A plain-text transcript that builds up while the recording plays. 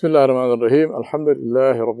بسم الله الرحمن الرحيم الحمد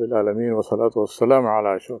لله رب العالمين والصلاة والسلام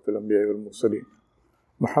على أشرف الأنبياء والمرسلين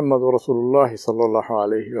محمد رسول الله صلى الله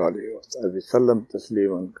عليه وآله وسلم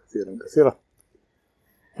تسليما كثيرا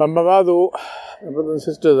أما بعد, brothers and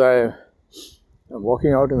sisters, I am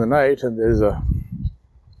walking out in the night and there is a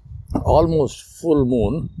almost full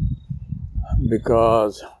moon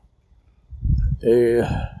because 13th,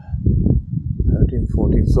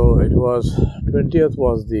 14th, so it was 20th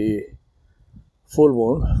was the full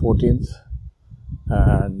moon, 14th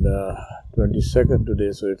and 22nd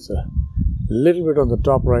today, so it's a little bit on the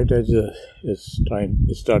top right edge is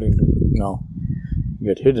starting to now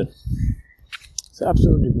get hidden. It's an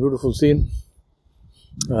absolutely beautiful scene.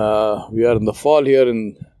 We are in the fall here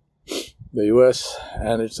in the US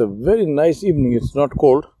and it's a very nice evening. It's not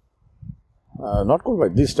cold. Not cold by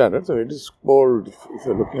these standards. So it is cold if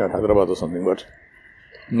you're looking at Hyderabad or something, but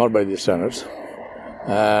not by these standards.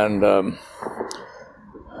 And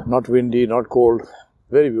not windy, not cold,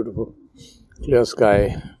 very beautiful, clear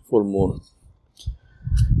sky, full moon.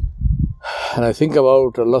 And I think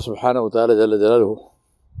about Allah subhanahu wa ta'ala Jalla Jalaluhu,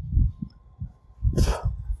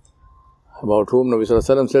 about whom Nabi Sallallahu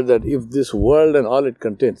Alaihi Wasallam said that if this world and all it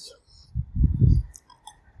contains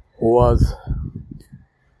was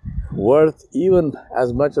worth even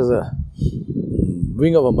as much as a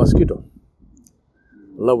wing of a mosquito,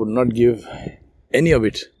 Allah would not give any of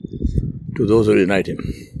it to those who unite Him.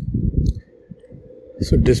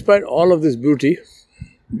 So despite all of this beauty,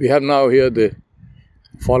 we have now here the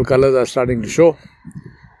fall colors are starting to show.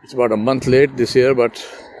 It's about a month late this year, but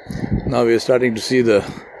now we are starting to see the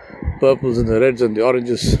purples and the reds and the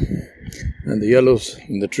oranges and the yellows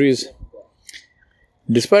in the trees.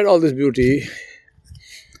 Despite all this beauty,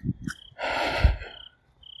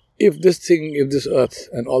 if this earth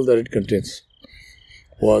and all that it contains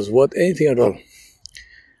was worth anything at all,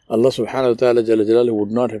 Allah subhanahu wa ta'ala Jalla Jalaluhu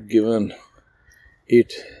would not have given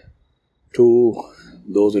it to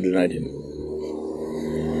those who denied Him.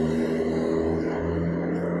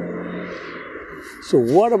 So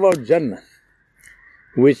what about Jannah,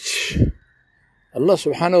 which Allah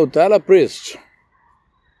subhanahu wa ta'ala praised?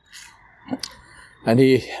 And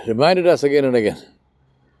He reminded us again and again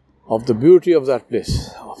of the beauty of that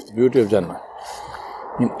place, of the beauty of Jannah,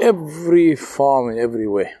 in every form, in every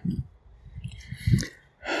way.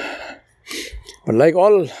 But like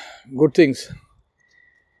all good things,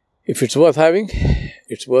 if it's worth having,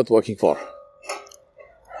 it's worth working for.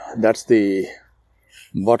 That's the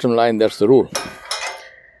bottom line, that's the rule.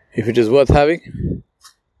 If it is worth having,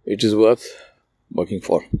 it is worth working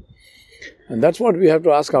for. And that's what we have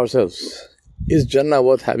to ask ourselves. Is Jannah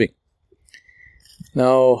worth having?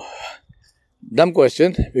 Now, dumb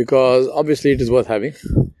question, because obviously it is worth having.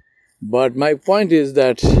 But my point is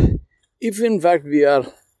that if in fact we are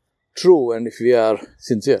true and if we are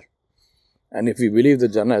sincere and if we believe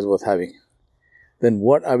that Jannah is worth having, then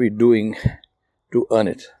what are we doing to earn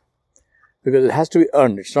it? Because it has to be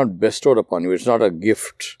earned. It's not bestowed upon you. It's not a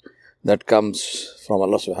gift that comes from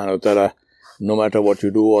Allah subhanahu wa ta'ala no matter what you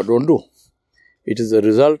do or don't do. It is a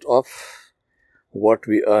result of what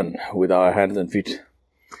we earn with our hands and feet,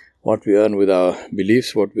 what we earn with our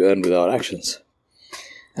beliefs, what we earn with our actions.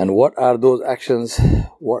 And what are those actions?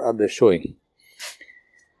 What are they showing?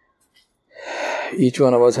 Each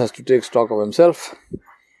one of us has to take stock of himself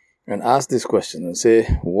and ask this question and say,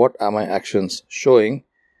 what are my actions showing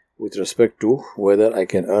with respect to whether I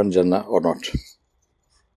can earn Jannah or not?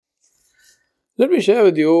 Let me share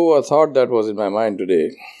with you a thought that was in my mind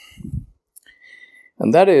today.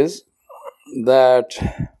 And that is that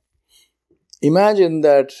imagine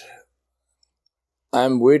that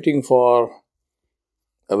I'm waiting for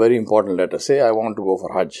a very important letter. Say I want to go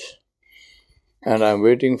for Hajj and I'm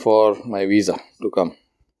waiting for my visa to come.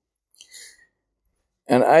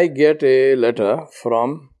 And I get a letter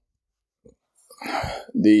from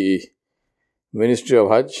the Ministry of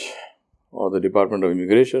Hajj or the Department of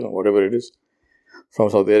Immigration or whatever it is from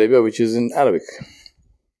Saudi Arabia, which is in Arabic.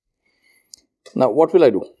 Now, what will I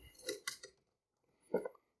do?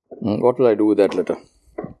 What will I do with that letter?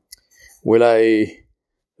 Will I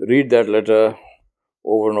read that letter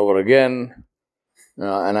over and over again?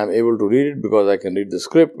 And I'm able to read it because I can read the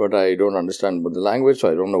script, but I don't understand the language, so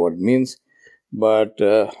I don't know what it means. But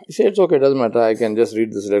I say it's okay, it doesn't matter. I can just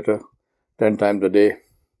read this letter 10 times a day,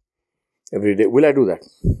 every day. Will I do that?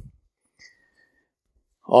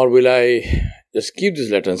 Or will I just keep this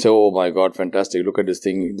letter and say, oh my God, fantastic, look at this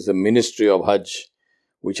thing. It's the Ministry of Hajj,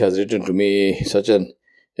 which has written to me such an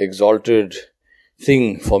exalted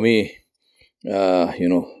thing for me.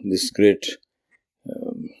 This great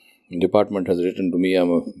department has written to me. I'm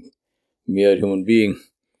a mere human being.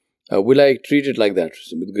 Will I treat it like that,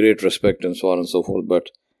 with great respect and so on and so forth?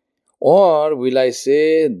 Or will I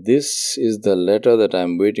say, this is the letter that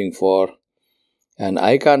I'm waiting for, and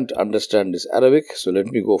I can't understand this Arabic, so let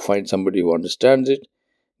me go find somebody who understands it,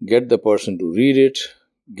 get the person to read it,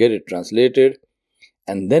 get it translated,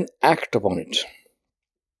 and then act upon it.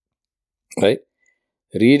 Right?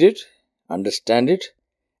 Read it, understand it,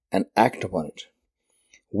 and act upon it.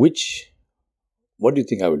 What do you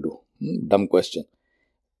think I will do? Dumb question.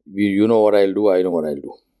 You know what I'll do, I know what I'll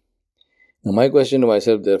do. Now my question to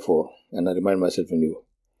myself, therefore, and I remind myself and you,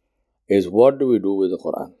 is what do we do with the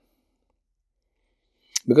Quran?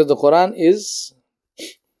 Because the Quran is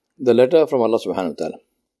the letter from Allah subhanahu wa ta'ala,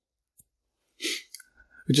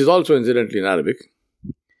 which is also incidentally in Arabic.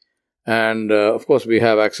 And of course we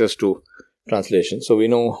have access to translation, so we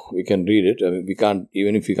know we can read it. I mean, we can't,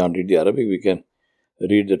 even if we can't read the Arabic, we can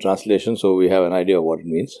read the translation, so we have an idea of what it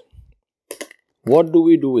means. What do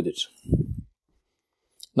we do with it?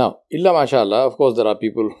 Now, illa mashallah, of course there are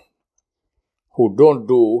people who don't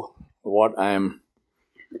do what I am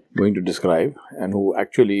going to describe, and who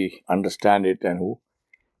actually understand it and who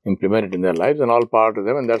implement it in their lives, and all part of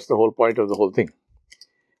them, and that's the whole point of the whole thing.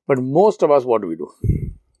 But most of us, what do we do?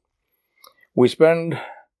 We spend,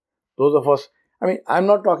 those of us, I mean, I'm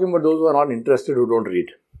not talking about those who are not interested, who don't read,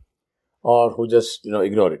 or who just,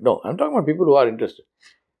 ignore it. No, I'm talking about people who are interested.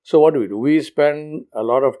 So what do? We spend a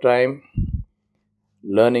lot of time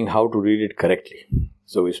learning how to read it correctly.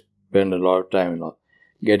 So we spend a lot of time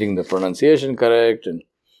getting the pronunciation correct and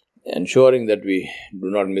ensuring that we do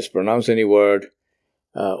not mispronounce any word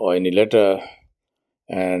or any letter,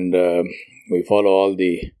 and we follow all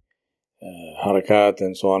the harakat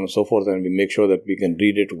and so on and so forth, and we make sure that we can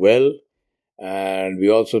read it well, and we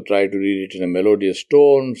also try to read it in a melodious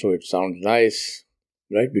tone so it sounds nice,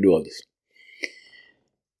 right? We do all this.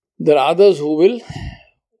 There are others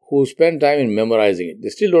who spend time in memorizing it. They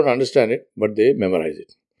still don't understand it, but they memorize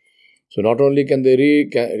it. So not only can they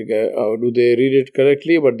do they read it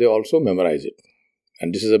correctly, but they also memorize it.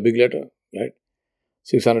 And this is a big letter, right?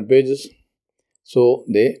 600 pages. So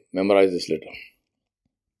they memorize this letter.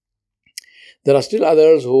 There are still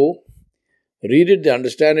others who read it, they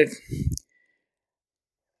understand it,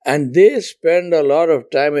 and they spend a lot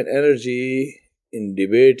of time and energy in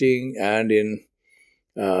debating and in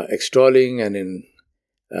extolling and in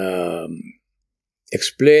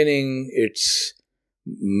explaining its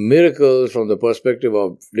miracles from the perspective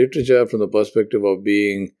of literature, from the perspective of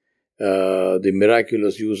being the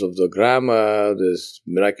miraculous use of the grammar, this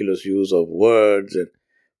miraculous use of words and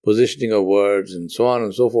positioning of words and so on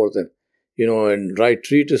and so forth, and write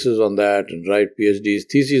treatises on that, and write PhDs,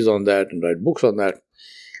 theses on that, and write books on that,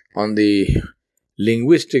 on the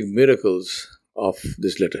linguistic miracles of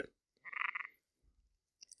this letter.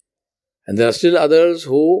 And there are still others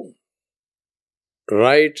who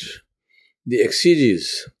write the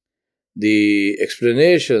exegesis, the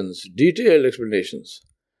explanations, detailed explanations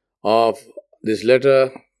of this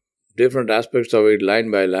letter, different aspects of it, line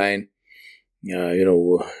by line,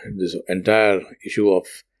 this entire issue of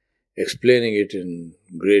explaining it in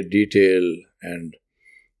great detail and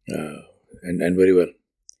very well.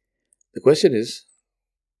 The question is,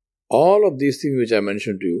 all of these things which I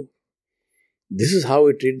mentioned to you, this is how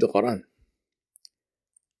we treat the Quran.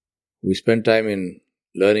 We spend time in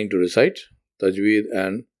learning to recite, tajweed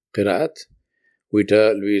and qira'at.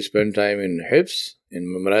 We spend time in hifz,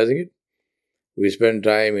 in memorizing it. We spend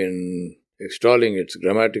time in extolling its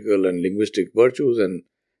grammatical and linguistic virtues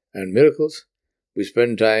and miracles. We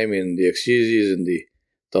spend time in the exegesis and the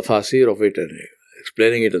tafasir of it and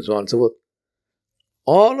explaining it and so on and so forth.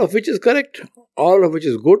 All of which is correct, all of which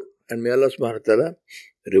is good, and may Allah subhanahu wa ta'ala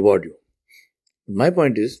reward you. My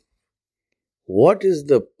point is, what is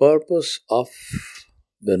the purpose of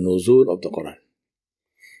the nuzul of the Quran?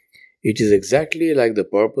 It is exactly like the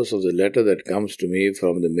purpose of the letter that comes to me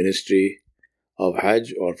from the Ministry of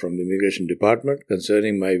Hajj or from the Immigration Department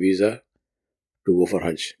concerning my visa to go for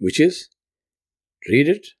Hajj, which is read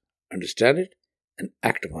it, understand it, and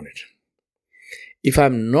act upon it. If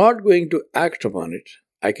I'm not going to act upon it,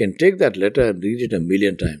 I can take that letter and read it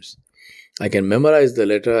 1,000,000 times. I can memorize the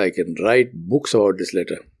letter, I can write books about this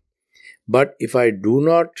letter. But if I do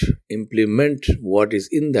not implement what is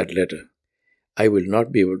in that letter, I will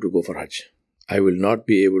not be able to go for Hajj. I will not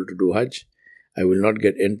be able to do Hajj. I will not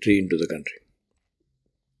get entry into the country.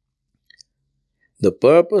 The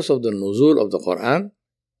purpose of the nuzul of the Quran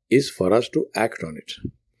is for us to act on it,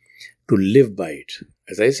 to live by it.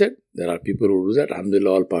 As I said, there are people who do that,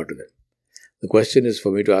 alhamdulillah, all part of them. The question is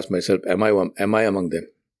for me to ask myself, am I among them?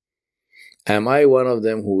 Am I one of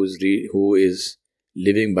them who is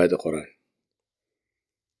living by the Quran?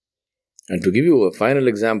 And to give you a final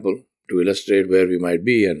example to illustrate where we might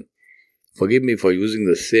be, and forgive me for using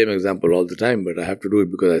the same example all the time, but I have to do it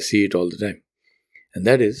because I see it all the time. And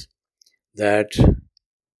that is that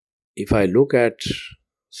if I look at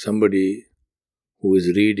somebody who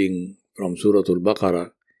is reading from Surah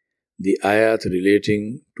Al-Baqarah, the ayat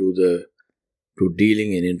relating to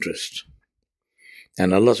dealing in interest,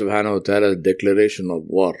 and Allah subhanahu wa ta'ala's declaration of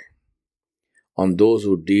war on those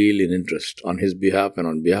who deal in interest on His behalf and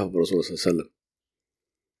on behalf of Rasulullah sallallahu alaihi wasallam.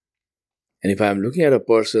 And if I am looking at a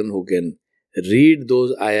person who can read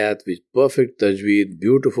those ayat with perfect tajweed,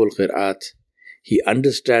 beautiful qira'at, he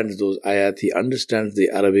understands those ayat, he understands the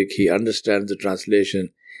Arabic, he understands the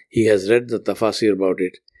translation, he has read the tafasir about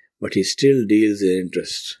it, but he still deals in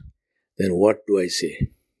interest, then what do I say?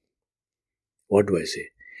 What do I say?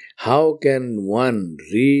 How can one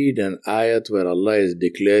read an ayat where Allah is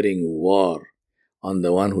declaring war on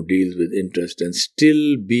the one who deals with interest and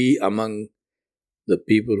still be among the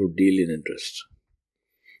people who deal in interest?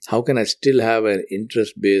 How can I still have an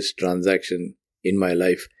interest-based transaction in my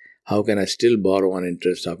life? How can I still borrow on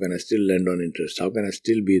interest? How can I still lend on interest? How can I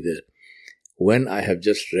still be there when I have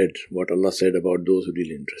just read what Allah said about those who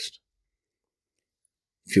deal in interest?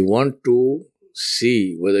 If you want to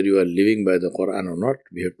see whether you are living by the Quran or not,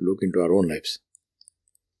 we have to look into our own lives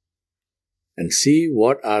and see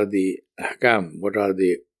what are the ahkam, what are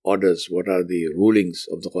the orders, what are the rulings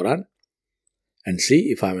of the Quran, and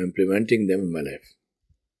see if I am implementing them in my life.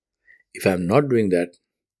 If I am not doing that,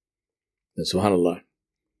 then subhanAllah,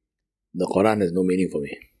 the Quran has no meaning for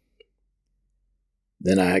me.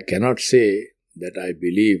 Then I cannot say that I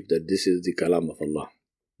believe that this is the kalam of Allah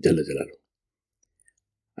Jalla Jalaluhu.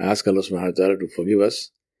 I ask Allah subhanahu wa ta'ala to forgive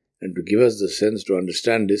us and to give us the sense to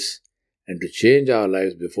understand this and to change our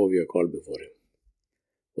lives before we are called before Him.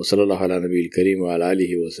 Wa sallallahu ala nabiyil kareem wa ala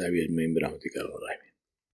alihi wa sahbihi ajma'in bi rahmatika ya arhamar rahimin.